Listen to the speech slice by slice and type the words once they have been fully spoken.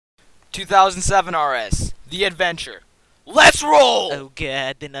2007 RS, The Adventure. Let's roll! Oh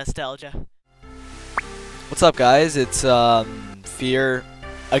god, the nostalgia. What's up, guys? It's Fierr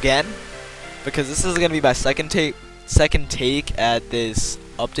again, because this is gonna be my second take at this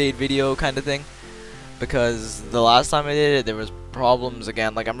update video kind of thing. Because the last time I did it, there was problems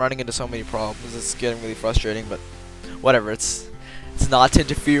again. Like, I'm running into so many problems. It's getting really frustrating, but whatever. It's not to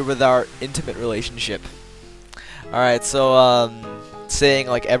interfere with our intimate relationship. All right, so saying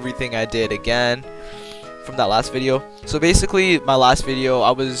like everything I did again from that last video. So basically, my last video,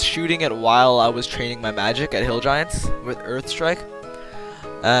 I was shooting it while I was training my magic at Hill Giants with Earth Strike,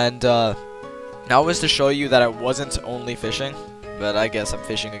 and that was to show you that I wasn't only fishing, but I guess I'm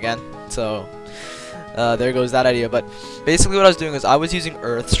fishing again. So there goes that idea. But basically, what I was doing is I was using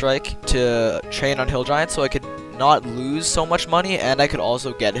Earth Strike to train on Hill Giants, so I could not lose so much money, and I could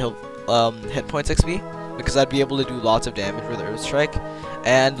also get hit points XP, because I'd be able to do lots of damage with Earth Strike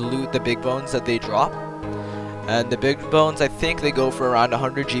and loot the big bones that they drop. And the big bones, I think they go for around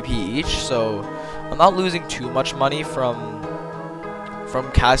 100 GP each, so I'm not losing too much money from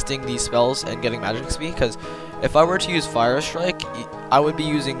casting these spells and getting magic XP, because if I were to use Fire Strike, I would be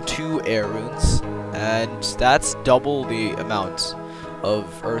using 2 air runes, and that's double the amount of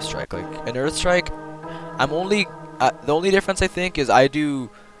Earth Strike. Like, in Earth Strike, I'm only the only difference I think is I do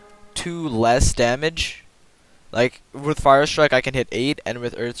 2 less damage. Like, with Fire Strike I can hit 8, and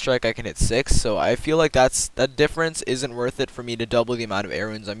with Earth Strike I can hit 6, so I feel like that difference isn't worth it for me to double the amount of air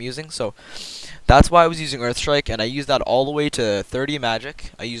runes I'm using. So that's why I was using Earth Strike, and I used that all the way to 30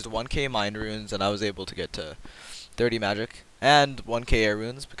 magic. I used 1k mind runes, and I was able to get to 30 magic and 1k air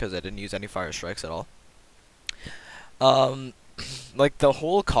runes because I didn't use any Fire Strikes at all. Like, the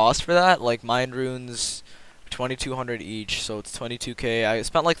whole cost for that, like mind runes, 2200 each, so it's 22k. I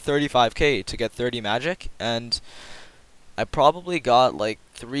spent like 35k to get 30 magic, and I probably got like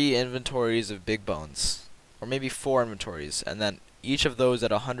 3 inventories of big bones, or maybe 4 inventories, and then each of those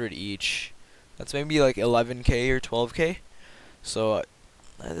at 100 each. That's maybe like 11k or 12k. So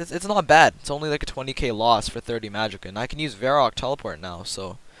it's not bad. It's only like a 20k loss for 30 magic, and I can use Varrock teleport now,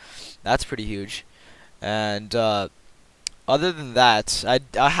 so that's pretty huge. And other than that, I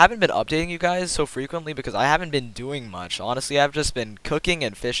haven't been updating you guys so frequently because I haven't been doing much. Honestly, I've just been cooking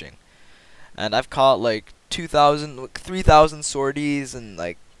and fishing. And I've caught like 3,000 sorties and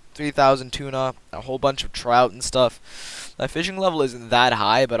like 3,000 tuna, a whole bunch of trout and stuff. My fishing level isn't that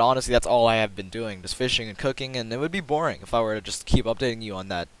high, but honestly that's all I have been doing, just fishing and cooking, and it would be boring if I were to just keep updating you on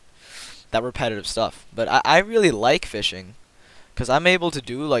that repetitive stuff. But I really like fishing, because I'm able to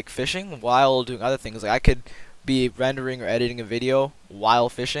do like fishing while doing other things. Like, I could be rendering or editing a video while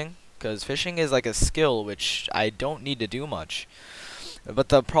fishing, because fishing is like a skill which I don't need to do much. But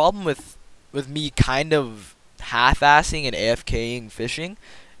the problem with me kind of half-assing and AFKing fishing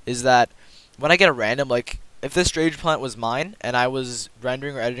is that when I get a random, like if this strange plant was mine and I was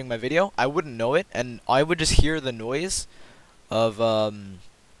rendering or editing my video, I wouldn't know it, and I would just hear the noise of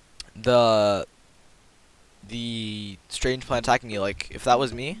the strange plant attacking me. Like, if that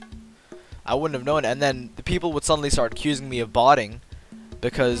was me, I wouldn't have known, and then the people would suddenly start accusing me of botting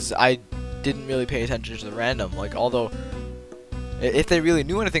because I didn't really pay attention to the random. Like, although if they really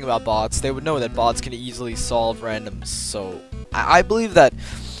knew anything about bots, they would know that bots can easily solve randoms. So I believe that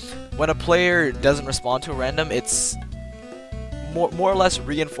when a player doesn't respond to a random, it's more or less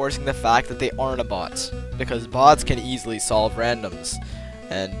reinforcing the fact that they aren't a bot, because bots can easily solve randoms,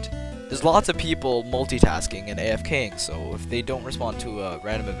 and there's lots of people multitasking and AFKing, so if they don't respond to a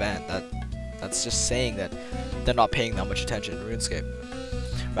random event, that's just saying that they're not paying that much attention in RuneScape.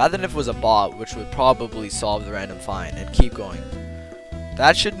 Rather than if it was a bot, which would probably solve the random fine and keep going.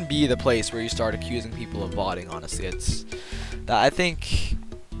 That shouldn't be the place where you start accusing people of botting, honestly. I think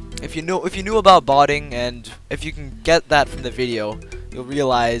if you knew about botting, and if you can get that from the video, you'll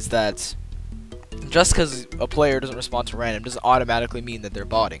realize that just because a player doesn't respond to random doesn't automatically mean that they're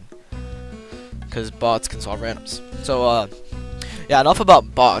botting, because bots can solve randoms. So yeah, enough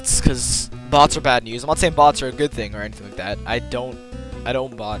about bots, because bots are bad news. I'm not saying bots are a good thing or anything like that. I don't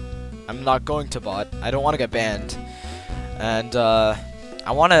bot. I'm not going to bot. I don't want to get banned, and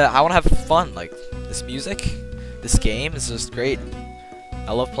I wanna have fun. Like, this music, this game is just great.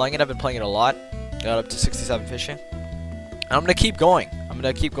 I love playing it. I've been playing it a lot. Got up to 67 fishing, and I'm gonna keep going. I'm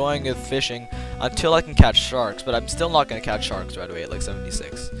gonna keep going with fishing until I can catch sharks. But I'm still not gonna catch sharks right away at like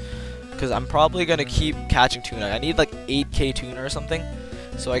 76. Because I'm probably going to keep catching tuna. I need like 8k tuna or something,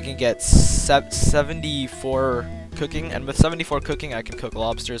 so I can get 74 cooking, and with 74 cooking I can cook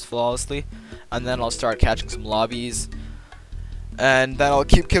lobsters flawlessly, and then I'll start catching some lobbies, and then I'll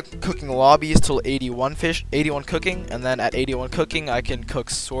keep cooking lobbies till 81 cooking, and then at 81 cooking I can cook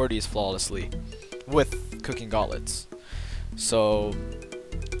sorties flawlessly with cooking gauntlets. So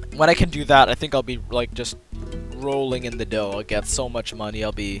when I can do that, I think I'll be like just rolling in the dough. I'll get so much money.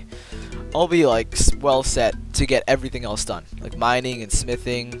 I'll be like well set to get everything else done, like mining and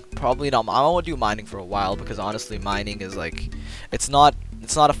smithing. Probably not. I won't do mining for a while because honestly, mining is like it's not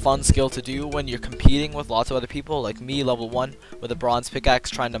a fun skill to do when you're competing with lots of other people, like me, level 1 with a bronze pickaxe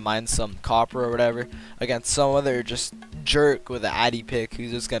trying to mine some copper or whatever against some other just jerk with an addy pick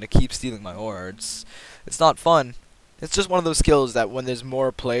who's just gonna keep stealing my ore. It's not fun. It's just one of those skills that when there's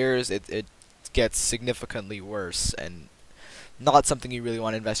more players, it gets significantly worse and not something you really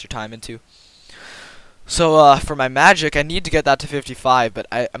want to invest your time into. So for my magic, I need to get that to 55, but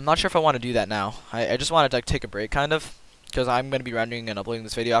I'm not sure if I want to do that now. I just wanted to like, take a break kind of, because I'm going to be rendering and uploading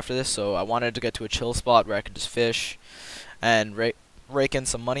this video after this, so I wanted to get to a chill spot where I could just fish and rake in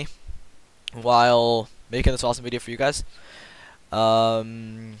some money while making this awesome video for you guys.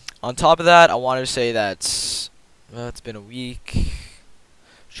 On top of that, I wanted to say that it's been a week. I'm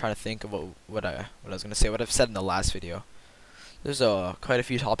trying to think of what I was going to say, what I've said in the last video. There's quite a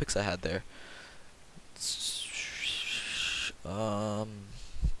few topics I had there.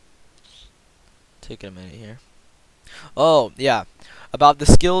 Taking a minute here. Oh, yeah. About the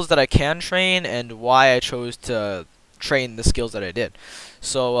skills that I can train and why I chose to train the skills that I did.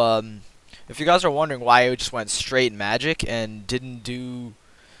 So, if you guys are wondering why I just went straight magic and didn't do,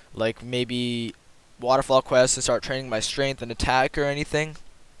 like, maybe waterfall quests to start training my strength and attack or anything,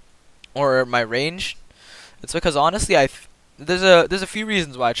 or my range, it's because honestly, there's a few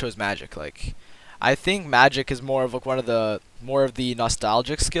reasons why I chose magic. Like, I think magic is more of like more of the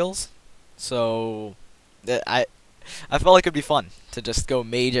nostalgic skills. So, I felt like it'd be fun to just go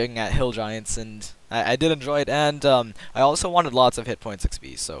maging at hill giants, and I did enjoy it. And I also wanted lots of hit points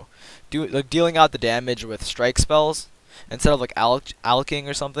XP. So, dealing out the damage with strike spells instead of like alching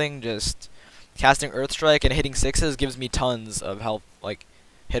or something, just casting Earth Strike and hitting 6s gives me tons of health, like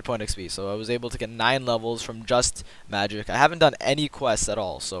hit point XP. So I was able to get 9 levels from just magic. I haven't done any quests at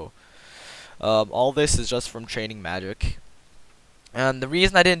all, so all this is just from training magic. And the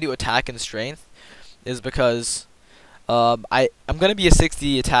reason I didn't do attack and strength is because I'm gonna be a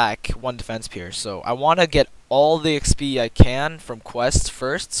 60 attack, 1 defense peer. So I want to get all the XP I can from quests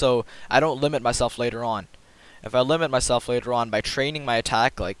first, so I don't limit myself later on. If I limit myself later on by training my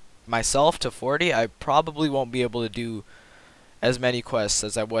attack like myself to 40, I probably won't be able to do as many quests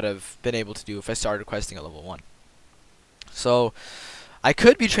as I would have been able to do if I started questing at level 1. So I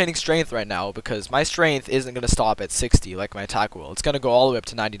could be training strength right now because my strength isn't going to stop at 60 like my attack will. It's going to go all the way up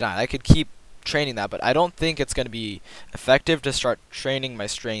to 99. I could keep training that, but I don't think it's going to be effective to start training my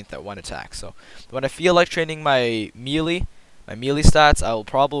strength at 1 attack. So when I feel like training my melee stats, I will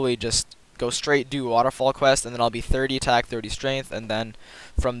probably just go straight do waterfall quest, and then I'll be 30 attack, 30 strength, and then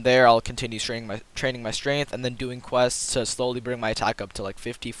from there I'll continue training my strength, and then doing quests to slowly bring my attack up to like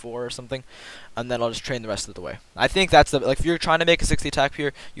 54 or something, and then I'll just train the rest of the way. I think that's like if you're trying to make a 60 attack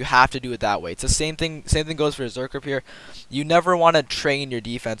peer, you have to do it that way. It's the same thing goes for a Zerker peer. You never want to train your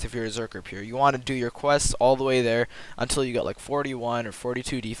defense if you're a Zerker peer. You want to do your quests all the way there until you get like 41 or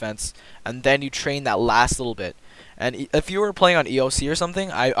 42 defense, and then you train that last little bit. And if you were playing on EOC or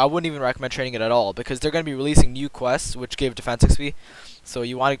something, I wouldn't even recommend training it at all, because they're going to be releasing new quests which give defense XP. So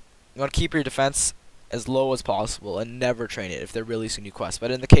you want to keep your defense as low as possible and never train it if they're releasing new quests.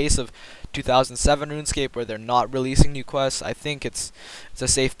 But in the case of 2007 RuneScape, where they're not releasing new quests, I think it's a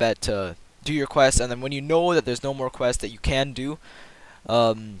safe bet to do your quests, and then when you know that there's no more quests that you can do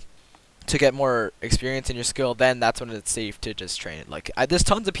to get more experience in your skill, then that's when it's safe to just train it. Like, there's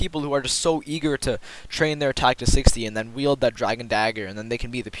tons of people who are just so eager to train their attack to 60 and then wield that dragon dagger and then they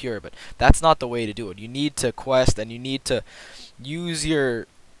can be the pure, but that's not the way to do it. You need to quest and you need to use your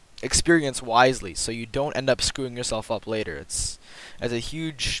experience wisely so you don't end up screwing yourself up later. It's a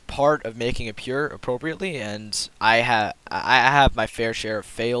huge part of making a pure appropriately, and I have my fair share of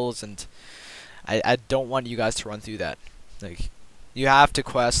fails, and I don't want you guys to run through that. Like, you have to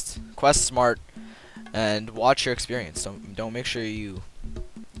quest smart, and watch your experience. Don't make sure you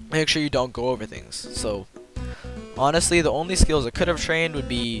don't go over things. So honestly, the only skills I could have trained would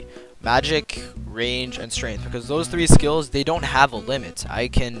be magic, range, and strength, because those 3 skills, they don't have a limit. I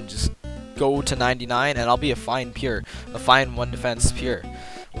can just go to 99 and I'll be a fine pure, a fine 1 defense pure,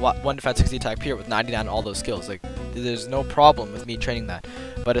 1 defense 60 attack pure with 99 on all those skills. Like, there's no problem with me training that.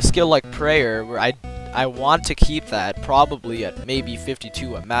 But a skill like prayer, where I want to keep that probably at maybe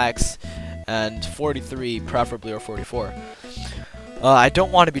 52 at max and 43 preferably, or 44. I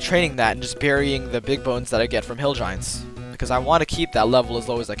don't want to be training that and just burying the big bones that I get from hill giants, because I want to keep that level as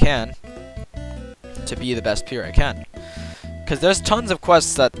low as I can to be the best Fierr I can. Because there's tons of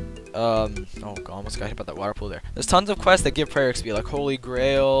quests that oh god, almost got hit by that water pool there. There's tons of quests that give prayer XP, like Holy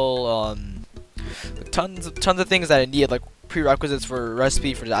Grail, tons of things that I need, like prerequisites for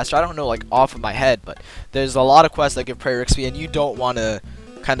recipe for disaster. I don't know like off of my head, but there's a lot of quests that give prayer XP, and you don't want to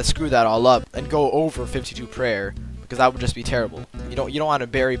kind of screw that all up and go over 52 prayer, because that would just be terrible. You don't want to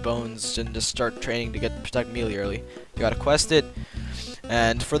bury bones and just start training to get protect melee early. You gotta quest it.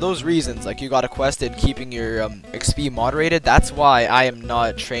 And for those reasons, like you got a quest in keeping your XP moderated, that's why I am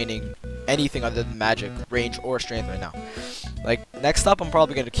not training anything other than magic, range, or strength right now. Like, next up, I'm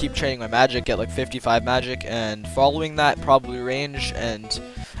probably going to keep training my magic, get like 55 magic, and following that, probably range, and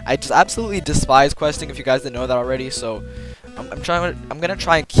I just absolutely despise questing, if you guys didn't know that already, so I'm going to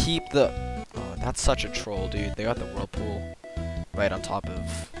try and keep the... Oh, that's such a troll, dude. They got the whirlpool right on top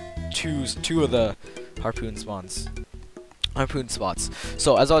of two of the harpoon spots.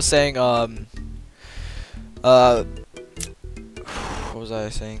 So as I was saying, what was I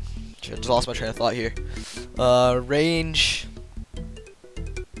saying? I just lost my train of thought here. Range,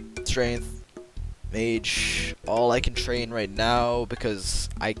 strength, mage, all I can train right now because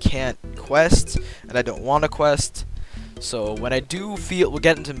I can't quest and I don't want to quest. So when I do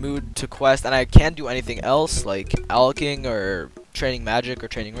get into mood to quest and I can't do anything else like alching or training magic or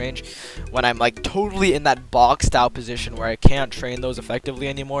training range, when I'm like totally in that boxed out position where I can't train those effectively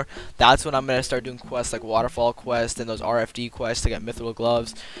anymore, that's when I'm gonna start doing quests like waterfall quest and those RFD quests to get mithril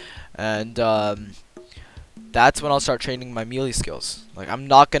gloves, and that's when I'll start training my melee skills. Like, I'm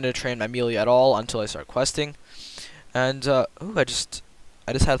not gonna train my melee at all until I start questing. And ooh, I just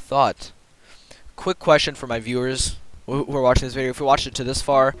had a thought. Quick question for my viewers who are watching this video. If you watched it to this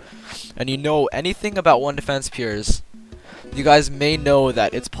far and you know anything about one defense Fierrs, you guys may know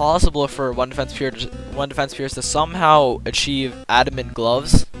that it's possible for one defense Fierrs to somehow achieve adamant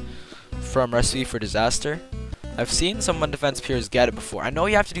gloves from Recipe for Disaster. I've seen some one defense Fierrs get it before. I know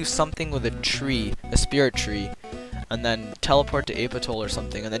you have to do something with a tree, a spirit tree, and then teleport to Apatol or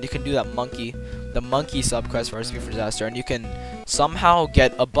something, and then you can do that the monkey subquest for Recipe for Disaster, and you can somehow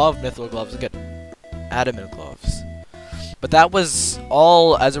get above mithril gloves and get adamant gloves. But that was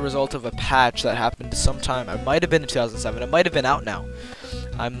all as a result of a patch that happened sometime. It might have been in 2007. It might have been out now.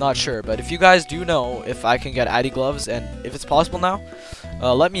 I'm not sure. But if you guys do know if I can get Addy gloves and if it's possible now,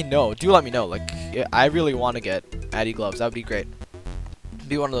 let me know. Do let me know. Like, I really want to get Addy gloves. That would be great.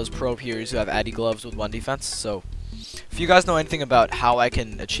 Be one of those pro heroes who have Addy gloves with 1 defense. So if you guys know anything about how I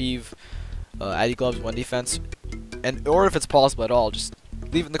can achieve Addy gloves 1 defense, or if it's possible at all, just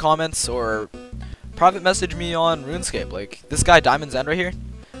leave it in the comments or private message me on RuneScape. Like, this guy Diamond's End right here,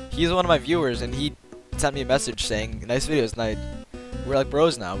 he's one of my viewers, and he sent me a message saying nice videos, and we're like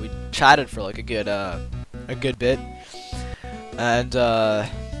bros now. We chatted for like a good bit, and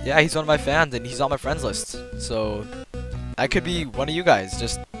yeah, he's one of my fans and he's on my friends list, so I could be one of you guys.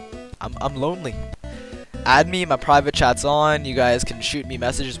 Just I'm lonely. Add me, my private chat's on. You guys can shoot me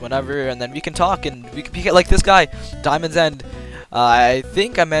messages whenever, and then we can talk, and we can like this guy Diamond's End. I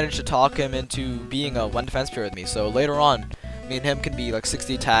think I managed to talk him into being a 1 defense Fierr with me, so later on, me and him can be like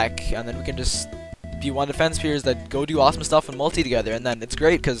 60 attack, and then we can just be 1 defense Fierrs that go do awesome stuff in multi together, and then it's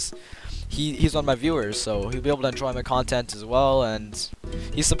great because he's one of my viewers, so he'll be able to enjoy my content as well, and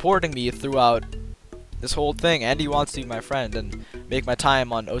he's supporting me throughout this whole thing, and he wants to be my friend and make my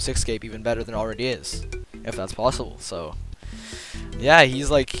time on RuneScape even better than it already is, if that's possible. So yeah, he's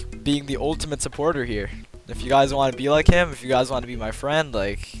like being the ultimate supporter here. If you guys want to be like him, if you guys want to be my friend,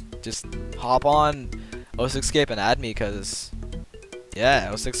 like, just hop on RuneScape and add me, because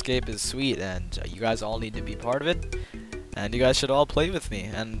yeah, RuneScape is sweet, and you guys all need to be part of it, and you guys should all play with me,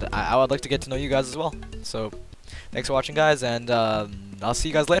 and I would like to get to know you guys as well. So thanks for watching, guys, and I'll see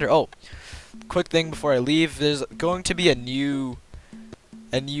you guys later. Oh, quick thing before I leave, there's going to be a new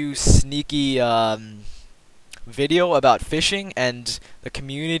sneaky video about fishing and the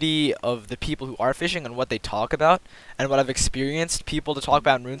community of the people who are fishing and what they talk about and what I've experienced people to talk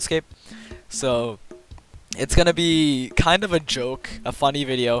about in RuneScape. So it's gonna be kind of a joke, a funny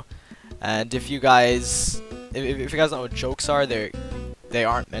video, and if you guys know what jokes are, they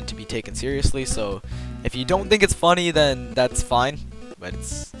aren't meant to be taken seriously, so if you don't think it's funny, then that's fine, but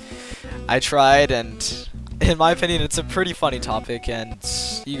I tried, and in my opinion it's a pretty funny topic, and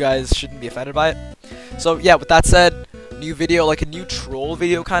you guys shouldn't be offended by it. So yeah, with that said, new video, like a new troll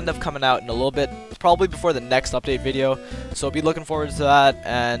video kind of coming out in a little bit, probably before the next update video, so be looking forward to that,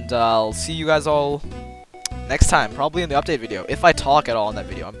 and I'll see you guys all next time, probably in the update video, if I talk at all in that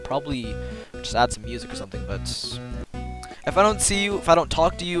video. I'm probably just add some music or something, but if I don't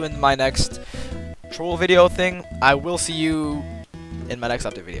talk to you in my next troll video thing, I will see you in my next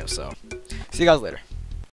update video. So, see you guys later.